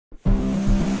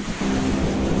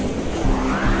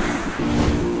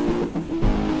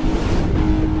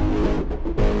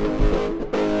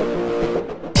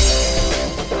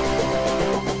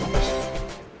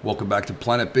Welcome back to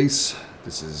Planetbase.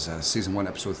 This is Season 1,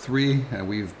 Episode 3, and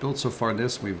we've built so far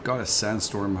this. We've got a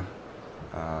sandstorm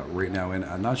right now in.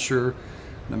 I'm not sure, if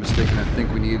I'm not mistaken, I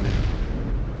think we need...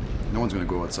 No one's going to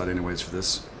go outside anyways for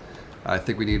this. I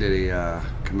think we need a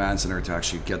command center to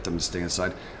actually get them to stay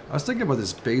inside. I was thinking about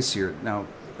this base here. Now,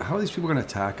 how are these people going to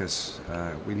attack us?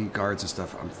 We need guards and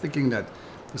stuff. I'm thinking that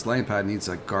this landing pad needs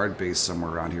a guard base somewhere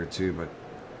around here too, but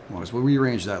we'll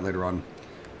rearrange that later on.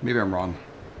 Maybe I'm wrong.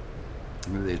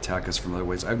 Maybe they attack us from other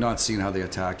ways. I've not seen how they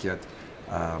attack yet,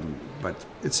 but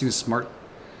it seems smart.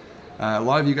 A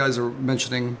lot of you guys are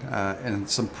mentioning and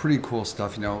some pretty cool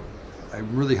stuff. You know,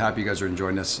 I'm really happy you guys are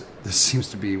enjoying this. This seems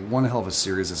to be one hell of a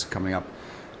series that's coming up.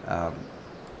 I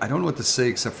don't know what to say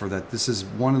except for that this is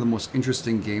one of the most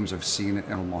interesting games I've seen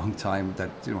in a long time. That,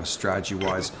 you know,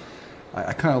 strategy-wise,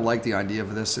 I kind of like the idea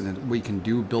of this and what you can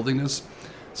do building this.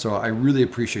 So I really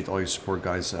appreciate all your support,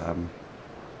 guys.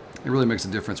 It really makes a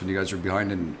difference when you guys are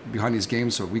behind these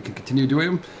games, so we can continue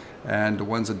doing them. And the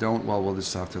ones that don't, well, we'll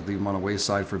just have to leave them on a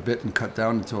wayside for a bit and cut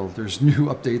down until there's new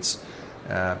updates.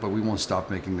 But we won't stop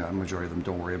making the majority of them.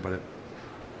 Don't worry about it.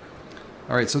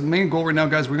 All right, so the main goal right now,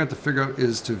 guys, we're going to have to figure out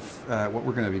is to what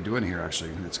we're going to be doing here.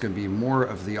 Actually, it's going to be more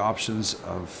of the options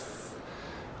of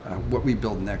what we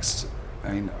build next.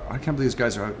 I mean, I can't believe these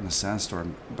guys are out in the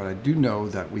sandstorm, but I do know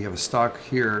that we have a stock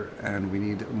here and we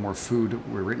need more food.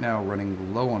 We're right now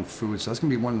running low on food, so that's going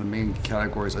to be one of the main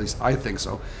categories, at least I think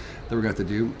so, that we're going to have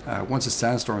to do. Once the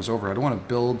sandstorm is over, I don't want to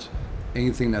build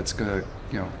anything that's going to,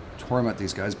 you know, torment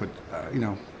these guys, but, you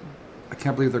know, I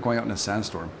can't believe they're going out in a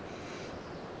sandstorm.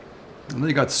 And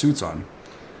they got suits on,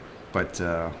 but,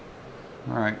 all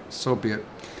right, so be it.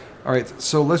 All right,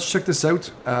 so let's check this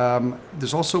out.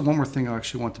 There's also one more thing I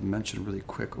actually want to mention really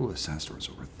quick. Oh, the sandstorm's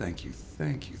over. Thank you,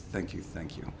 thank you, thank you,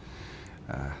 thank you.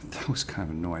 That was kind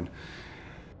of annoying.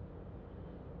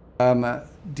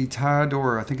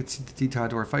 Ditador, I think it's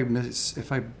Ditador.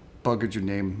 If I buggered your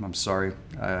name, I'm sorry.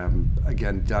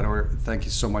 Again, Ditador, thank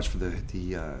you so much for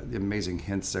the amazing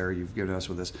hints there you've given us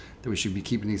with this. That we should be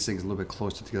keeping these things a little bit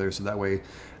closer together, so that way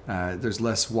there's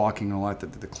less walking and a lot.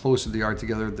 The closer they are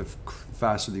together, the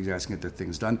faster these guys can get their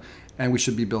things done. And we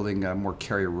should be building more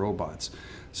carrier robots.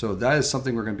 So that is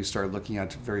something we're going to be start looking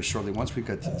at very shortly once we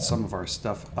get some of our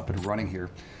stuff up and running here.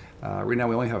 Right now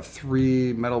we only have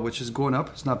 3 metal, which is going up.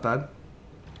 It's not bad.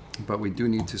 But we do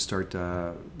need to start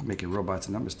making robots.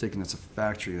 And I'm not mistaken, it's a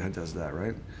factory that does that,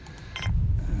 right?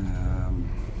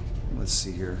 Let's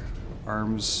see here.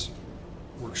 Arms,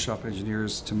 workshop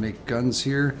engineers to make guns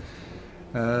here.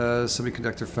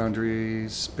 Semiconductor foundry,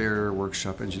 spare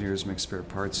workshop engineers make spare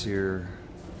parts here.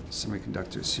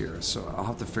 Semiconductors here. So I'll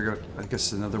have to figure out, I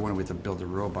guess another one we have to build the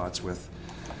robots with.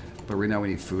 But right now we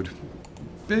need food.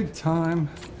 Big time.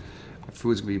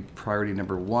 Food's gonna be priority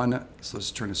number 1. So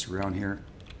let's turn this around here.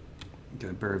 Get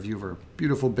a better view of our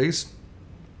beautiful base.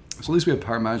 So at least we have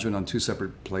power management on 2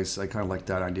 separate places. I kind of like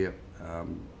that idea.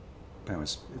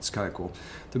 Anyways, it's kind of cool.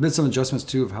 There have been some adjustments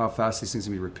too of how fast these things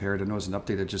can be repaired. I know there's an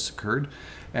update that just occurred,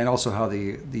 and also how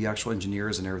the actual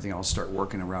engineers and everything else start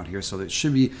working around here. So it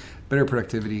should be better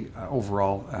productivity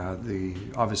overall.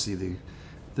 Obviously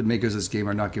the makers of this game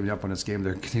are not giving up on this game.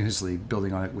 They're continuously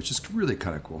building on it, which is really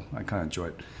kind of cool. I kind of enjoy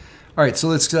it. All right, so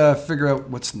let's figure out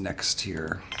what's next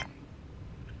here.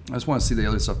 I just want to see the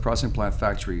other stuff. Processing plant,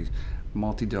 factory,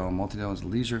 multi-dome. Multi-dome is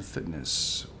leisure and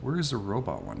fitness. Where is the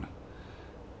robot one?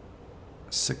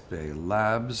 Sick bay,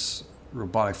 labs,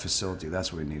 robotic facility.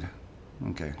 That's what we need.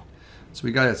 Okay. So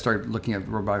we got to start looking at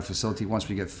robotic facility once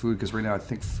we get food, because right now I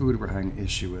think food we're having an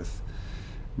issue with.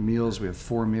 Meals, we have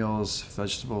 4 meals.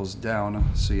 Vegetables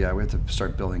down. So yeah, we have to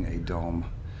start building a dome.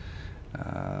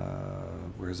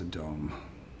 Where's a dome?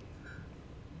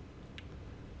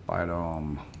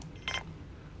 Biodome.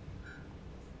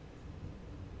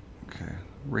 Okay,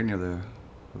 right near the...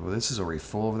 Oh, this is already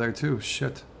full over there too.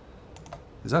 Shit.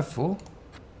 Is that full?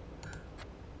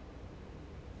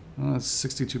 Oh, it's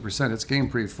 62%. It's getting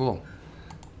pretty full.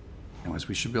 Anyways,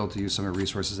 we should be able to use some of the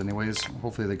resources anyways.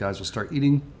 Hopefully the guys will start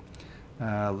eating.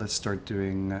 Let's start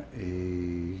doing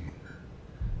a...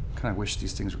 Kind of wish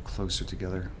these things were closer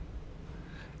together.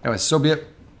 Anyways, so be it.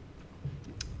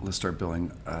 Let's start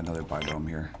building another biodome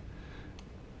here.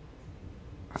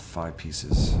 5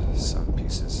 pieces, 7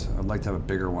 pieces. I'd like to have a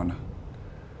bigger one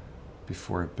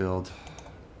before I build.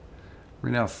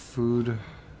 Right now, food.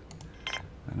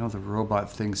 I know the robot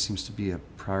thing seems to be a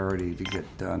priority to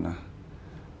get done.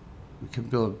 We can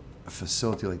build a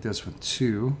facility like this with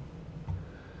 2.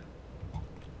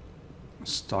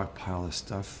 Stockpile of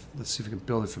stuff. Let's see if we can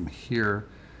build it from here.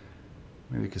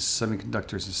 Maybe because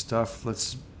semiconductors and stuff.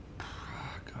 Let's...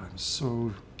 God,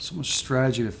 so much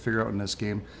strategy to figure out in this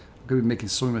game. I'm going to be making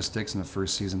so many mistakes in the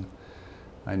first season.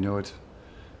 I know it.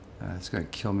 It's going to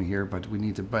kill me here, but we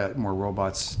need to buy more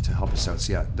robots to help us out.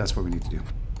 So yeah, that's what we need to do.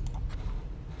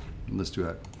 Let's do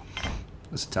that.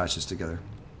 Let's attach this together.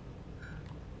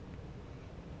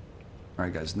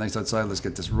 Alright guys, nice outside. Let's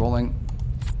get this rolling.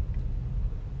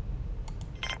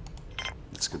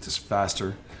 Let's get this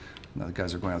faster. Now the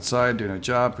guys are going outside, doing their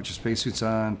job. Put your spacesuits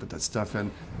on, put that stuff in.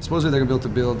 Supposedly they're going to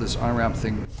be able to build this on-ramp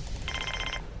thing.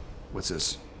 What's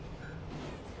this?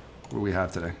 What do we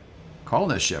have today? Calling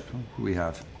this ship. Who do we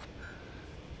have?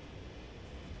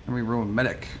 Every room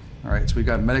medic. Alright, so we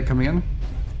got medic coming in.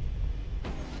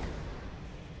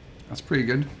 That's pretty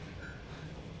good.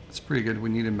 That's pretty good. We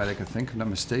need a medic, I think, if I'm not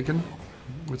mistaken.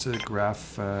 What's a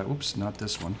graph? Oops, not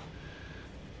this one.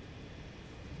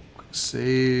 Quick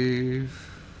save.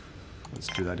 Let's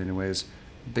do that anyways.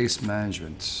 Base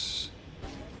management.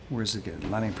 Where's it again?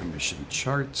 Landing permission.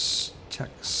 Charts.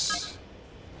 Text.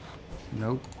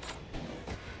 Nope.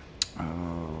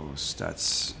 Oh,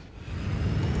 stats.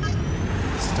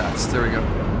 Stats. There we go.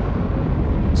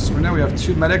 So now we have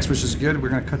 2 medics, which is good. We're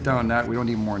going to cut down on that. We don't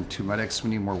need more than 2 medics. We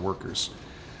need more workers.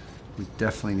 We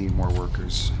definitely need more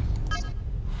workers.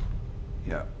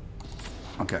 Yeah.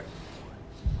 Okay.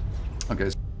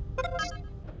 Okay.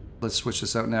 Let's switch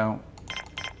this out now.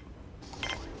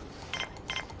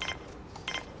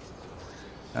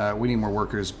 We need more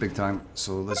workers big time.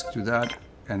 So let's do that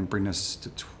and bring this to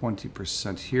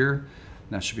 20% here.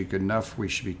 That should be good enough. We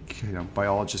should be, you know,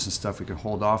 biologists and stuff we can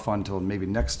hold off on until maybe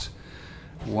next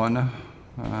one.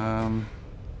 How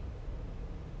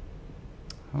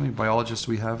many biologists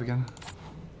do we have again?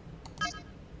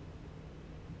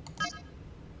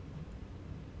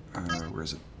 Where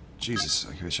is it? Jesus,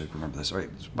 I wish I could remember this. All right,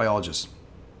 biologists.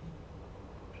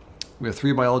 We have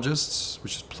 3 biologists,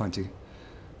 which is plenty.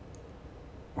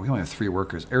 We only have 3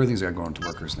 workers. Everything's got to go into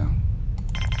workers now.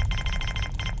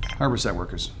 100%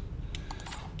 workers.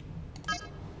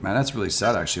 Man, that's really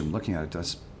sad, actually. I'm looking at it.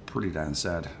 That's pretty damn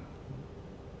sad.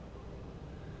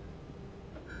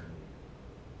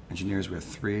 Engineers, we have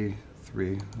 3.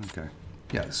 Okay.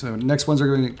 Yeah, so next ones are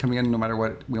going to be coming in no matter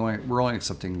what. We're only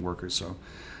accepting workers, so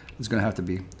it's going to have to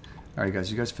be. All right,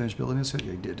 guys, you guys finished building this?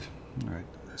 Yeah, you did. All right.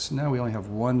 So now we only have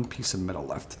 1 piece of metal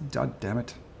left. God damn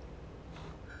it.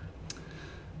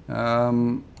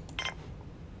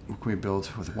 What can we build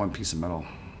with 1 piece of metal?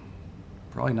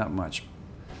 Probably not much.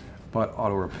 Bot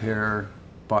auto repair,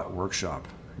 bot workshop.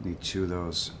 I need 2 of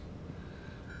those.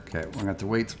 Okay, we're gonna have to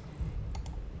wait.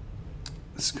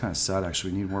 This is kind of sad,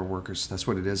 actually. We need more workers. That's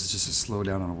what it is. It's just a slow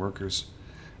down on workers.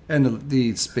 And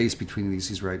the space between these,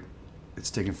 he's right. It's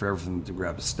taking forever for them to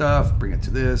grab the stuff, bring it to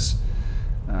this.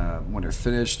 When they're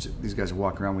finished, these guys are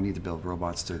walking around. We need to build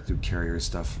robots to do carrier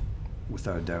stuff,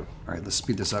 without a doubt. All right, let's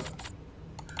speed this up.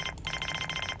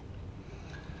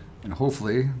 And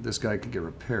hopefully this guy can get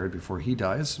repaired before he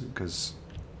dies, because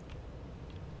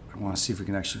I want to see if we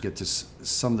can actually get this,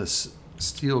 some of this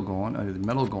steel going, the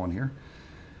metal going here.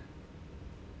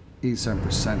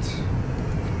 87%.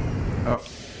 Oh.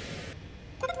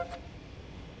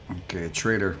 Okay,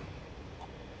 trader.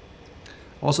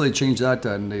 Also, they changed that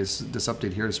in this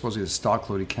update here. Supposedly the stock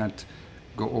load, you can't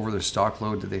go over the stock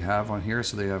load that they have on here.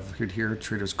 So they have here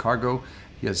trader's cargo.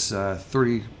 He has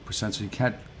 30%, so you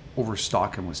can't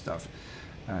overstock him with stuff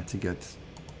to get.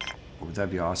 Oh,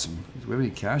 that'd be awesome. Do we have any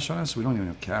cash on us? We don't even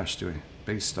have cash, do we?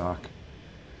 Base stock,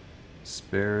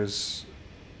 spares,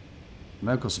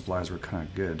 medical supplies were kind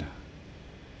of good.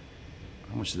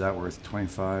 How much is that worth?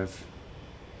 25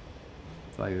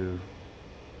 value.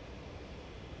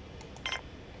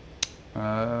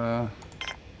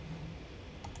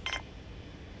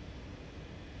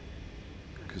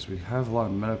 Because we have a lot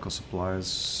of medical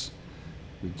supplies.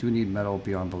 We do need metal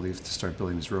beyond belief to start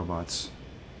building these robots.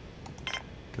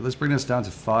 Okay, let's bring this down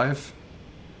to 5.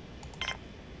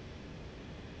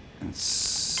 And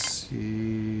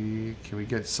see, can we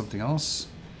get something else?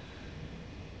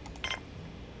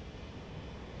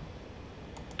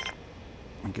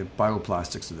 And get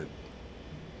bioplastics with it.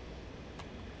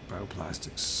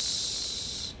 Bioplastics.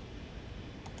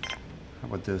 How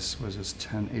about this? What is this?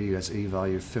 1080, that's 80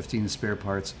 value, 15 spare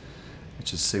parts,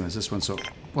 which is the same as this one. So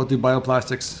we'll do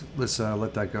bioplastics. Let's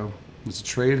let that go. It's a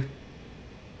trade.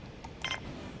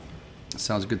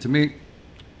 Sounds good to me.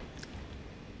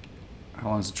 How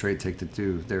long does the trade take to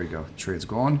do? There we go. Trade's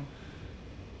going.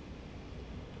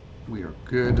 We are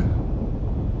good.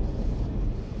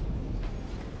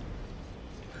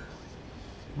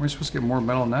 We're supposed to get more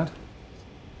metal than that?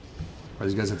 Or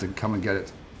these guys have to come and get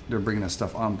it. They're bringing that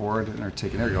stuff on board and they're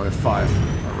taking. There you go. At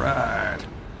 5. All right.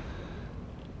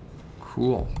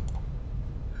 Cool.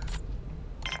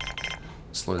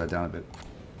 Slow that down a bit.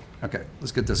 Okay,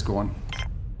 let's get this going.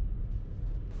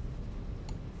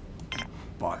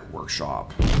 Bot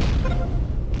workshop.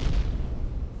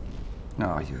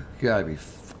 Oh, you gotta be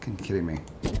fucking kidding me.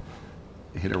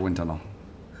 You hit our wind tunnel.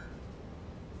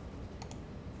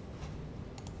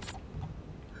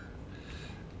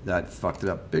 That fucked it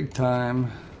up big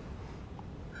time.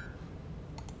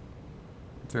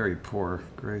 Very poor.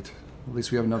 Great. At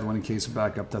least we have another one in case of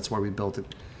backup. That's why we built it.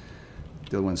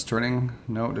 The other one's turning.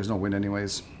 No, there's no wind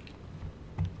anyways.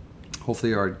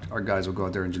 Hopefully our guys will go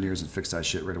out there, engineers, and fix that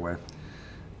shit right away.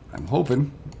 I'm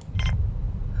hoping.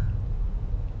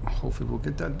 Hopefully we'll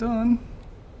get that done.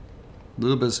 A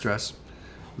little bit of stress.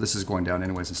 This is going down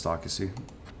anyways in stock, you see.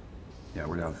 Yeah,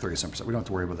 we're down 37%. We don't have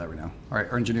to worry about that right now. All right,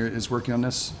 our engineer is working on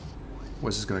this.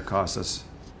 What's this going to cost us?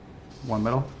 1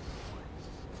 metal?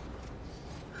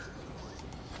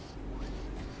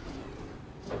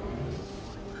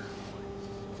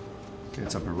 Okay,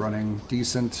 it's up and running.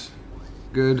 Decent.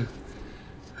 Good.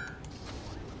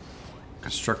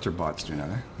 Constructor bot's doing that,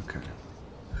 eh? Okay.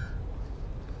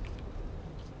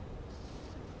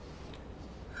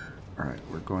 Alright,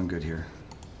 we're going good here.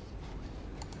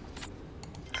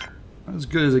 Not as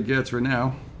good as it gets right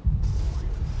now.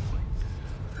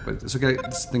 But it's okay.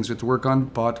 It's things we have to work on.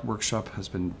 Bot workshop has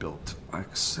been built.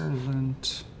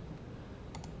 Excellent.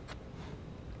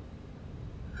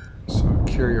 So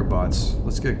carrier bots.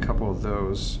 Let's get a couple of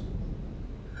those.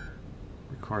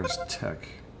 Requires tech.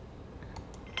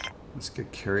 Let's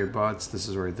get carrier bots. This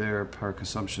is right there. Power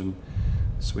consumption.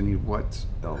 So we need what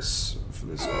else for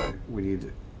this guy? We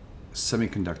need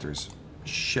semiconductors.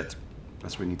 Shit.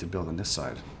 That's what we need to build on this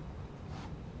side.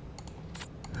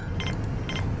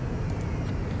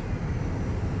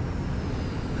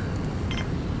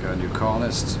 Got a new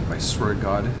colonist. I swear to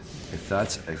God, if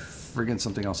that's a friggin'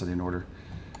 something else I didn't order.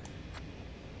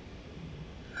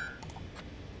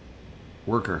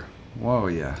 Worker. Whoa,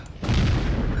 yeah.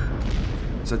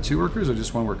 Is that 2 workers or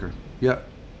just 1 worker? Yeah.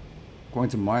 Going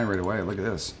to mine right away. Look at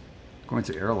this. Going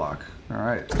to airlock.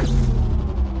 Alright.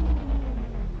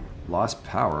 Lost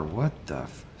power. What the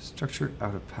f... Structure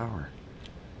out of power.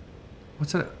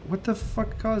 What's that? What the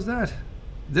fuck caused that?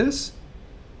 This?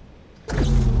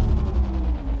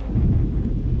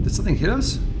 Did something hit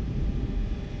us?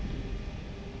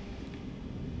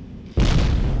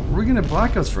 Where are we gonna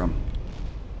blackouts from?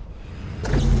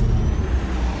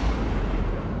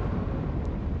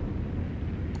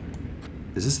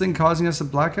 Is this thing causing us the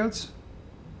blackouts?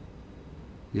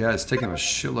 Yeah, it's taking a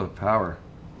shitload of power.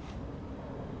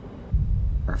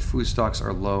 Our food stocks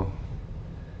are low.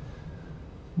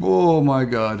 Oh my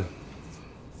God.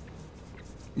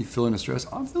 You feeling the stress?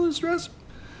 I'm feeling the stress.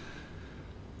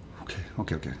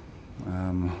 Okay.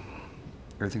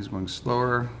 Everything's going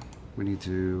slower. We need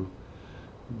to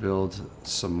build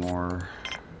some more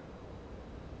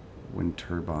wind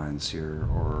turbines here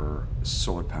or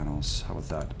solar panels. How about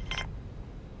that?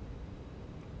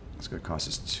 It's going to cost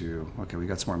us 2. Okay, we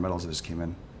got some more metals that just came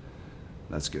in.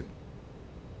 That's good.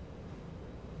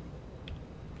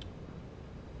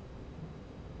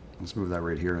 Let's move that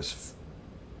right here as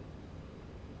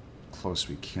close as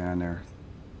we can there.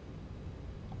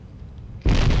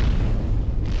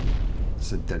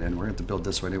 It's a dead end. We're going to have to build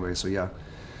this way anyway, so yeah.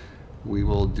 We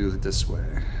will do it this way.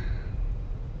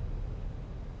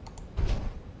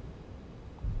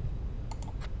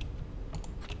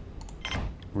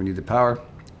 We need the power.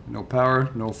 No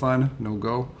power, no fun, no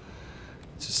go.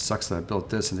 It just sucks that I built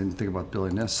this and didn't think about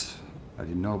building this. I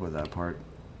didn't know about that part.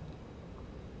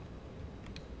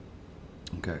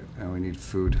 Okay, and we need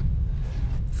food.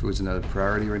 Food's another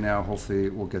priority right now. Hopefully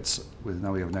we'll get,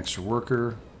 now we have an extra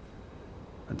worker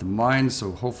at the mine,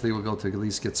 so hopefully we'll be able to at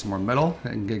least get some more metal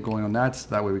and get going on that.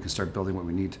 That way we can start building what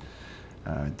we need.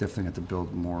 Definitely have to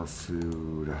build more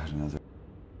food. Another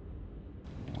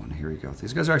one, here we go.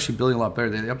 These guys are actually building a lot better.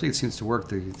 The update seems to work.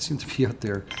 They seem to be out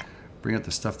there bringing out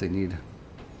the stuff they need.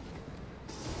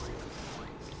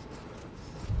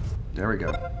 There we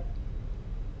go.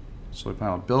 Solar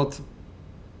panel built.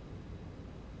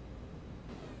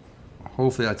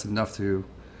 Hopefully that's enough to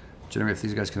generate if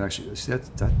these guys can actually... See,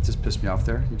 that just pissed me off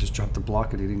there. You just dropped the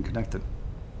block and he didn't connect it.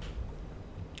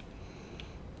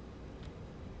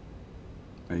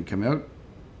 Are you coming out?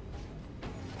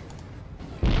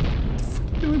 What the fuck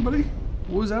are you doing, buddy?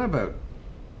 What was that about?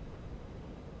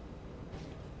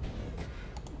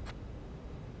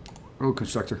 Oh,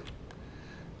 constructor.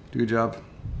 Do your job.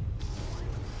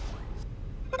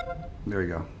 There we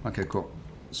go. Okay, cool.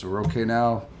 So we're okay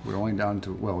now. We're only down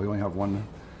to, well, we only have one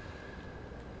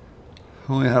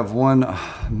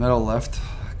metal left.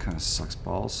 Kind of sucks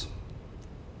balls.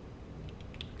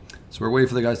 So we're waiting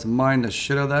for the guys to mine the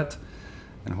shit out of that.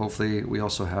 And hopefully we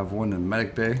also have one in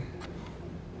medic bay.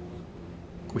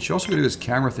 What you also can do is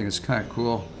camera thing. It's kind of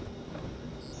cool.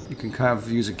 You can kind of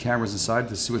use the cameras inside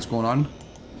to see what's going on.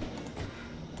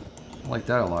 I like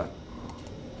that a lot.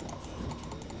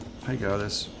 How you get out of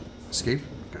this? Escape?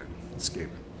 Okay, escape.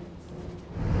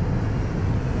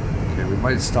 Okay, we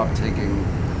might stop taking...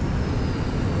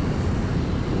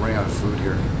 We're running out of food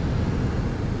here.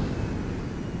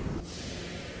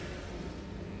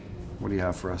 What do you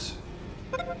have for us?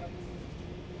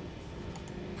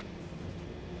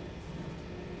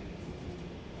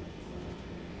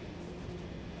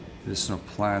 Medicinal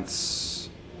plants.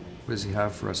 What does he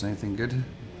have for us? Anything good?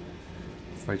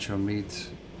 Phyto meat.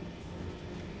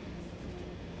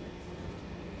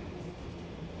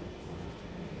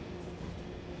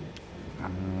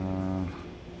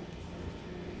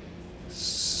 Let's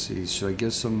see. Should I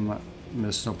give some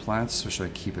medicinal plants or should I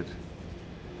keep it?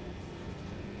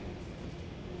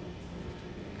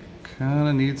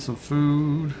 Kinda need some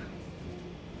food.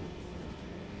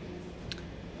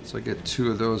 So I get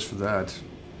 2 of those for that.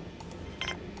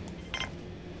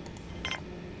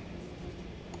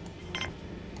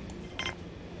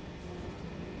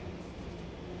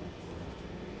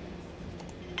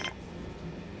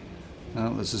 Now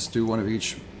let's just do one of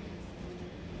each.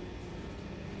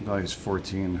 Value is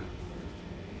 14.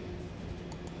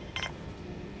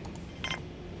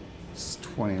 It's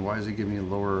 20. Why does he give me a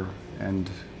lower end?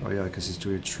 Oh yeah, because he's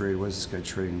doing a trade. What is this guy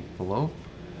trading below?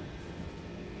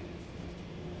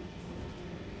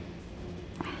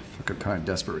 Fuck, I'm kind of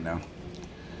desperate right now.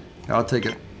 Yeah, I'll take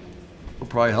it. Will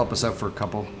probably help us out for a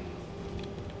couple.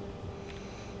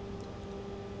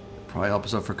 Probably help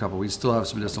us out for a couple. We still have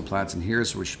some medicinal plants in here,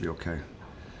 so we should be okay.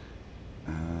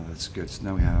 That's good. So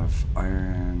now we have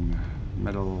iron,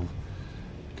 metal.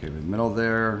 Okay, with metal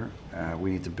there,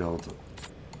 we need to build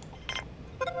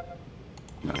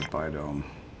metal biodome.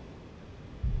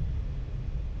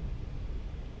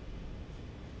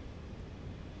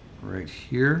 Right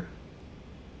here.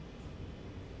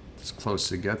 As close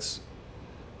as it gets.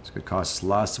 It's going to cost us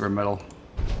lots of our metal.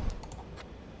 I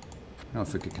don't know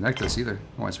if we can connect this either.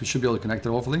 Otherwise, we should be able to connect it,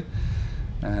 hopefully.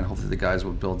 And hopefully the guys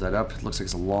will build that up. It looks like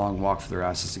it's a long walk for their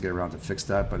asses to get around to fix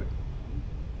that, but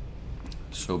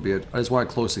so be it. I just want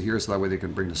it close to here so that way they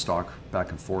can bring the stock back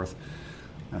and forth.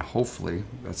 And hopefully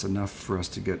that's enough for us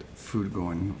to get food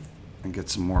going and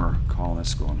get some more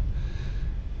colonists going.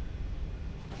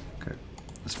 Okay,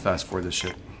 let's fast forward this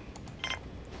shit.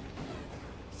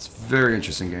 It's a very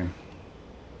interesting game.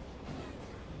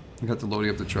 You got the loading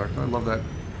up the truck. I love that.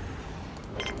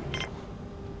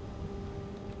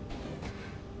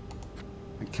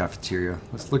 Cafeteria.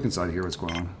 Let's look inside here. What's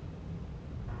going on?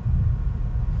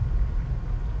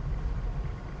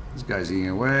 This guy's eating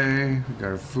away. We got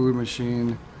our food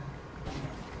machine.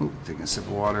 Ooh, taking a sip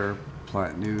of water.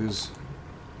 Plant news.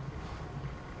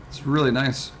 It's really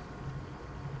nice.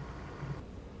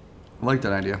 I like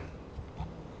that idea. Can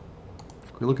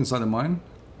we look inside the mine?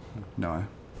 No.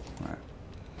 Alright.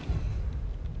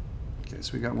 Okay,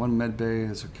 so we got one med bay.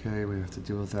 That's okay. We have to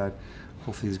deal with that.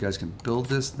 Hopefully these guys can build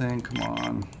this thing. Come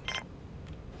on.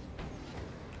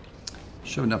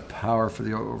 Should have enough power for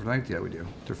the overnight. Yeah, we do.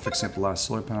 They're fixing up the last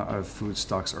solar panel. Food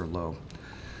stocks are low.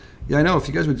 Yeah, I know. If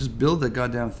you guys would just build that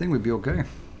goddamn thing, we'd be okay.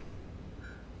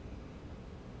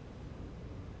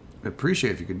 I'd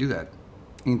appreciate if you could do that.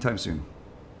 Anytime soon.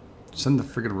 Send the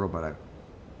friggin' robot out.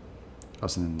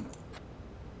 Us and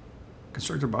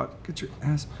constructor bot, get your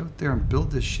ass out there and build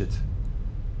this shit.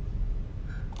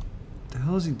 What the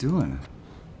hell is he doing?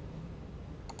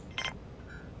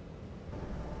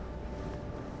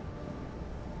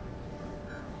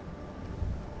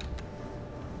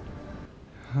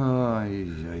 Ay,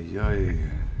 ay, ay.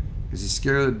 Is he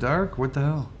scared of the dark? What the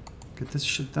hell? Get this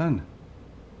shit done.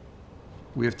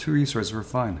 We have 2 resources, we're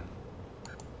fine.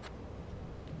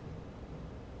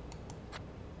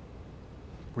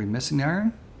 Are we missing the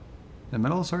iron? The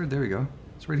metal? Sorry, there we go.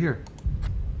 It's right here.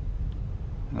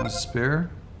 No spare.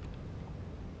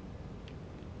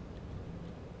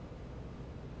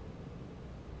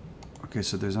 Okay,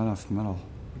 so there's not enough metal.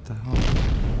 What the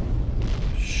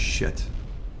hell? Shit.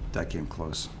 That came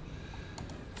close.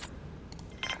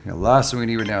 Yeah, last thing we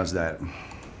need right now is that.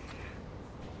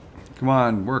 Come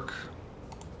on, work.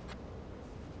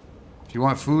 If you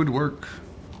want food, work.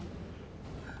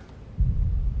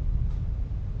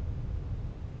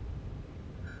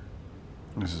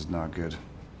 This is not good.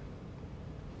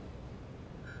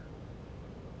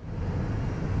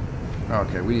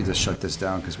 Okay, we need to shut this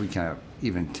down because we can't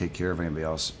even take care of anybody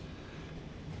else.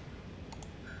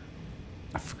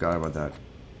 I forgot about that.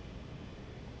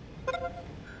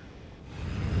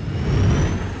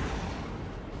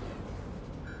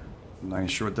 not even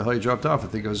sure what the hell he dropped off. I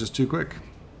think it was just too quick.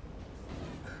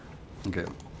 Okay,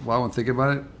 while I'm thinking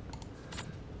about it.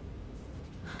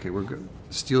 Okay, we're good.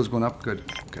 Steel's going up, good.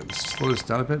 Okay, let's slow this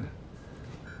down a bit.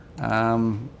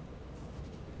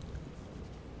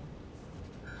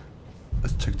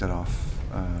 Let's take that off.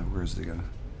 Where is it again?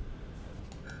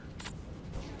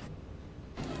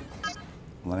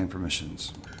 Line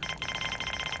permissions.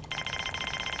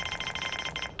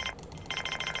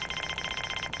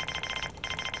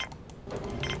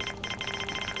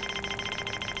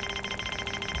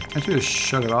 Can't you just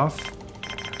shut it off?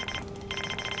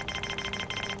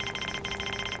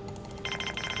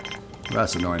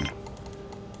 That's annoying.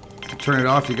 To turn it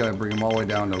off, you gotta bring them all the way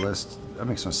down the list. That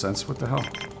makes no sense. What the hell?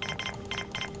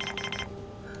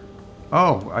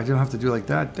 Oh, I don't have to do it like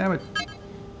that. Damn it.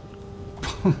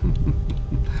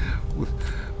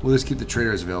 We'll just keep the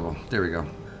traders available. There we go.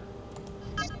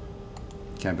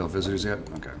 Can't build visitors yet?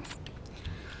 Okay.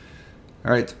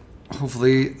 Alright.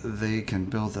 Hopefully they can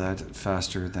build that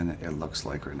faster than it looks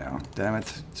like right now. Damn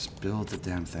it. Just build the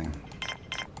damn thing.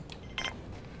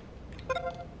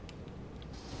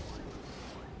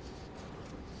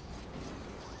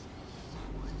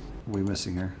 What are we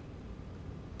missing here?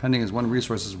 Pending is 1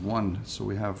 resource is 1. So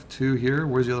we have 2 here.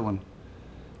 Where's the other one?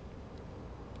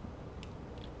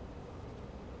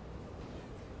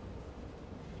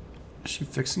 Is she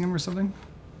fixing him or something?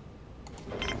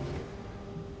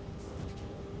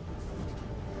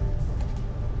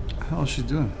 What the hell is she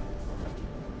doing?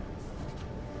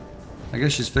 I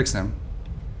guess she's fixing him.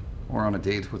 Or on a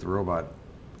date with a robot.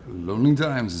 Lonely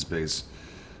times in space.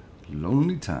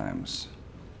 Lonely times.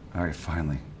 Alright,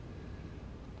 finally.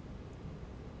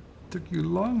 Took you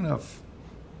long enough.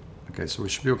 Okay, so we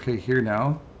should be okay here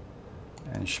now.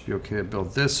 And should be okay to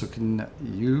build this. So can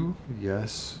you,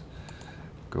 yes,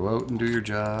 go out and do your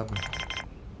job.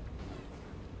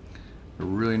 We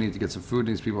really need to get some food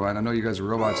to these people. And I know you guys are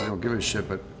robots and don't give a shit,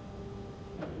 but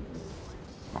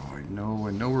oh, I know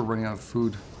we're running out of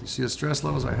food. You see the stress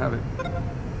levels? I have it.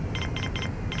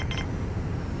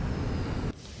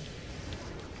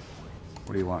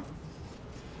 What do you want?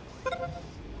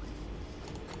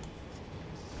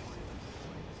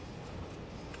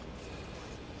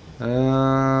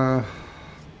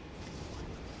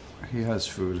 He has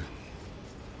food.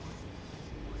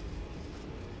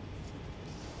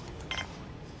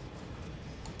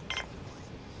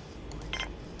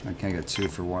 I can't get 2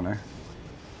 for 1, eh?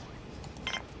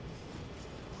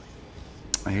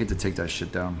 I hate to take that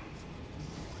shit down.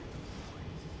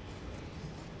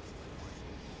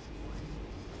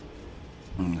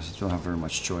 I just don't have very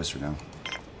much choice right now.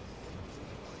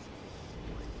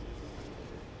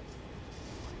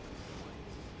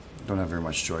 Don't have very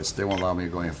much choice. They won't allow me to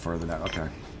go any further than that. Okay.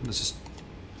 It's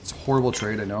a horrible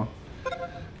trade, I know.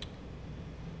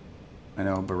 I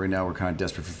know, but right now we're kind of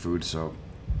desperate for food, so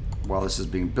while this is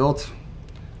being built,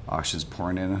 auction's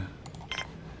pouring in.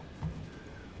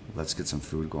 Let's get some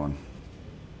food going.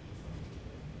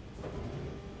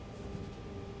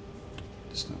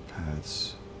 Snow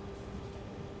pads.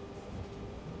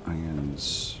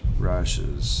 Onions.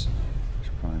 Rashes.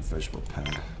 Probably a vegetable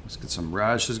pad. Let's get some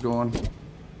rashes going.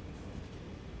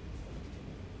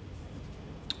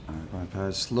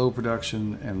 Pads, low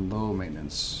production and low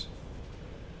maintenance.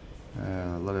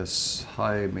 Lettuce,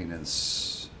 high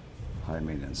maintenance. High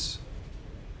maintenance.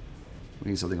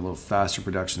 We need something a little faster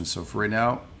production. So for right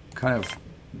now, kind of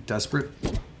desperate,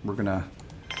 we're gonna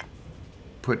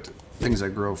put things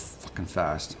that grow fucking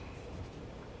fast.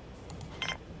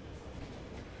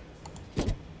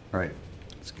 Alright,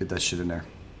 let's get that shit in there.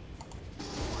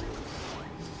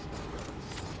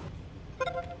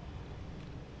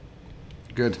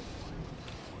 Good.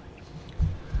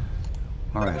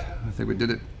 Alright, I think we did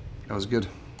it. That was good.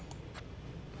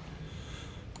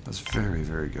 That's very,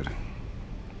 very good.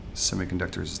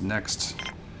 Semiconductors is next.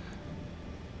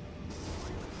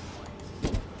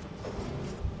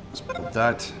 Let's build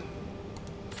that.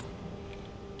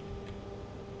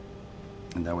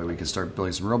 And that way we can start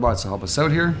building some robots to help us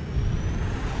out here.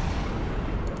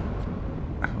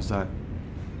 How's that?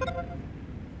 What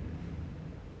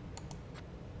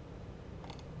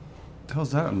the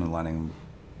hell's that underlining?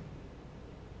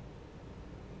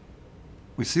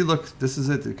 We see, look, this is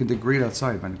it. It can degrade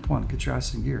outside, man. Come on, get your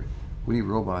ass in gear. We need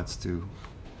robots to...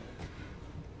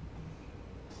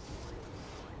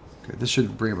 Okay, this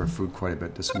should bring up our food quite a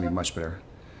bit. This is going to be much better.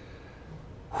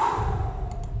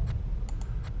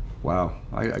 Wow,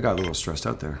 I got a little stressed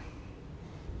out there.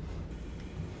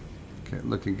 Okay,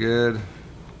 looking good.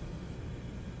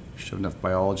 Should have enough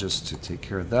biologists to take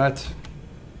care of that.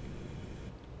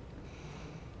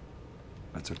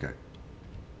 That's okay.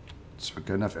 So we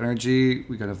got enough energy,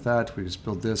 we got enough that, we just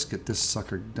build this, get this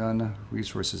sucker done.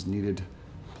 Resources needed.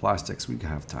 Plastics, we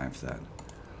have time for that.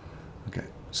 Okay,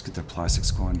 let's get the plastics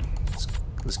going.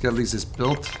 Let's get at least this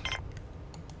built.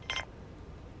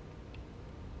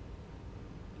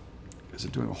 Is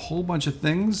it doing a whole bunch of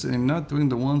things and not doing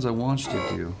the ones I want you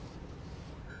to do?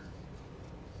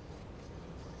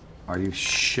 Are you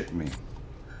shitting me?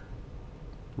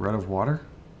 We're out of water?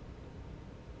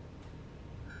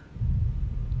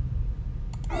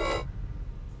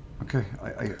 Okay,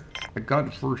 I got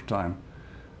it first time.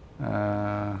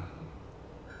 Where's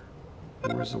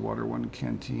the water one?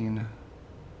 Canteen.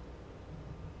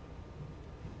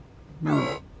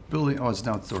 Building. Oh, it's an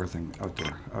outdoor thing.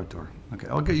 Outdoor. Okay,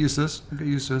 I'll get used to this.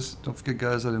 Don't forget,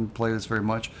 guys, I didn't play this very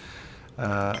much.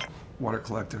 Water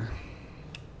collector.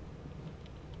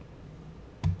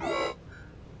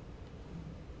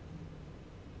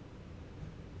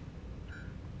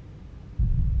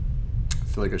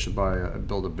 I feel like I should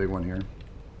build a big one here.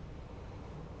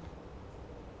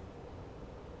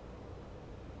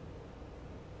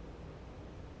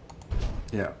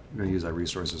 Yeah, I'm gonna use that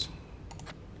resources.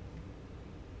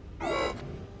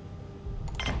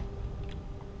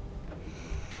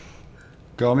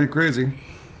 Call me crazy.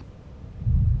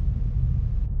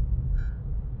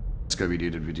 It's gonna be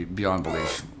needed beyond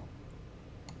belief.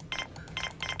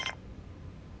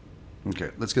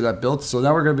 Okay, let's get that built. So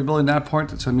now we're going to be building that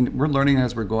part. So I mean, we're learning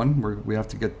as we're going. We have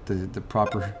to get the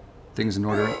proper things in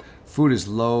order. Food is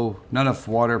low, not enough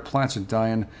water, plants are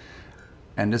dying,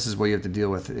 and this is what you have to deal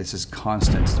with. It's just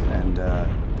constant. And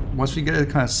once we get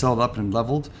it kind of settled up and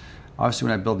leveled, obviously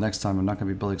when I build next time, I'm not going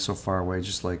to be building so far away.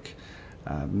 Just like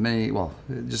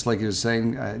just like he was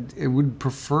saying, I would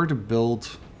prefer to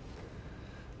build.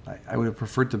 I would have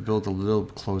preferred to build a little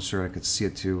closer. I could see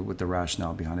it too with the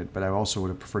rationale behind it, but I also would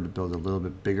have preferred to build a little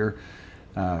bit bigger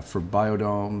for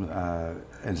biodome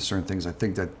and certain things. I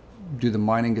think that do the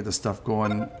mining, get the stuff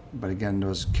going, but again,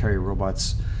 those carry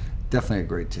robots, definitely a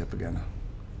great tip again.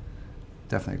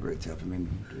 Definitely a great tip. I mean,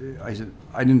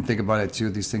 I didn't think about it too.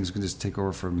 These things can just take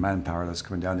over for manpower that's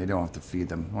coming down. They don't have to feed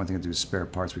them. The only thing to do is spare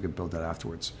parts. We could build that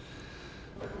afterwards.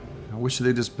 I wish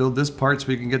they just build this part so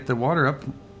we can get the water up.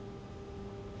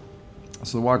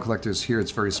 So the water collector is here.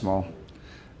 It's very small.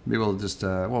 Maybe we'll just,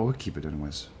 well, we'll keep it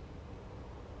anyways.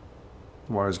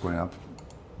 The water's going up.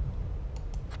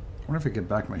 I wonder if I get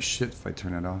back my shit if I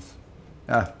turn it off.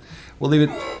 Ah, we'll leave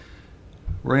it.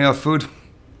 Running out of food.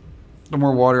 The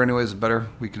more water anyways, the better.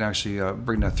 We can actually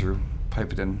bring that through,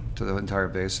 pipe it in to the entire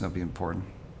base, and that'll be important.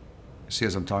 See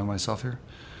as I'm talking to myself here?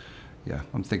 Yeah,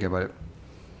 I'm thinking about it.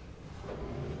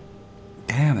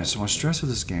 Damn, there's so much stress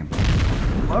with this game.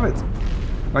 Love it.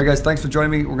 Alright guys, thanks for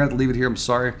joining me. We're going to have to leave it here. I'm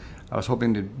sorry. I was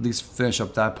hoping to at least finish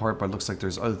up that part, but it looks like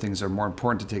there's other things that are more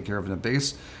important to take care of in the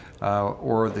base.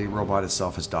 Or the robot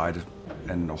itself has died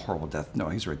and a horrible death. No,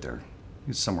 he's right there.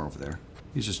 He's somewhere over there.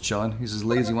 He's just chilling. He's his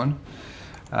lazy one.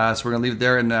 So we're going to leave it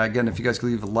there. And again, if you guys could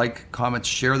leave a like, comment,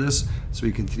 share this so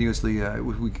we continuously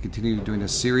we can continue doing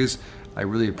this series. I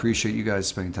really appreciate you guys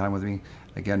spending time with me.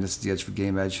 Again, this is The Edge for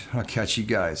Game Edge. I'll catch you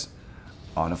guys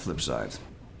on the flip side.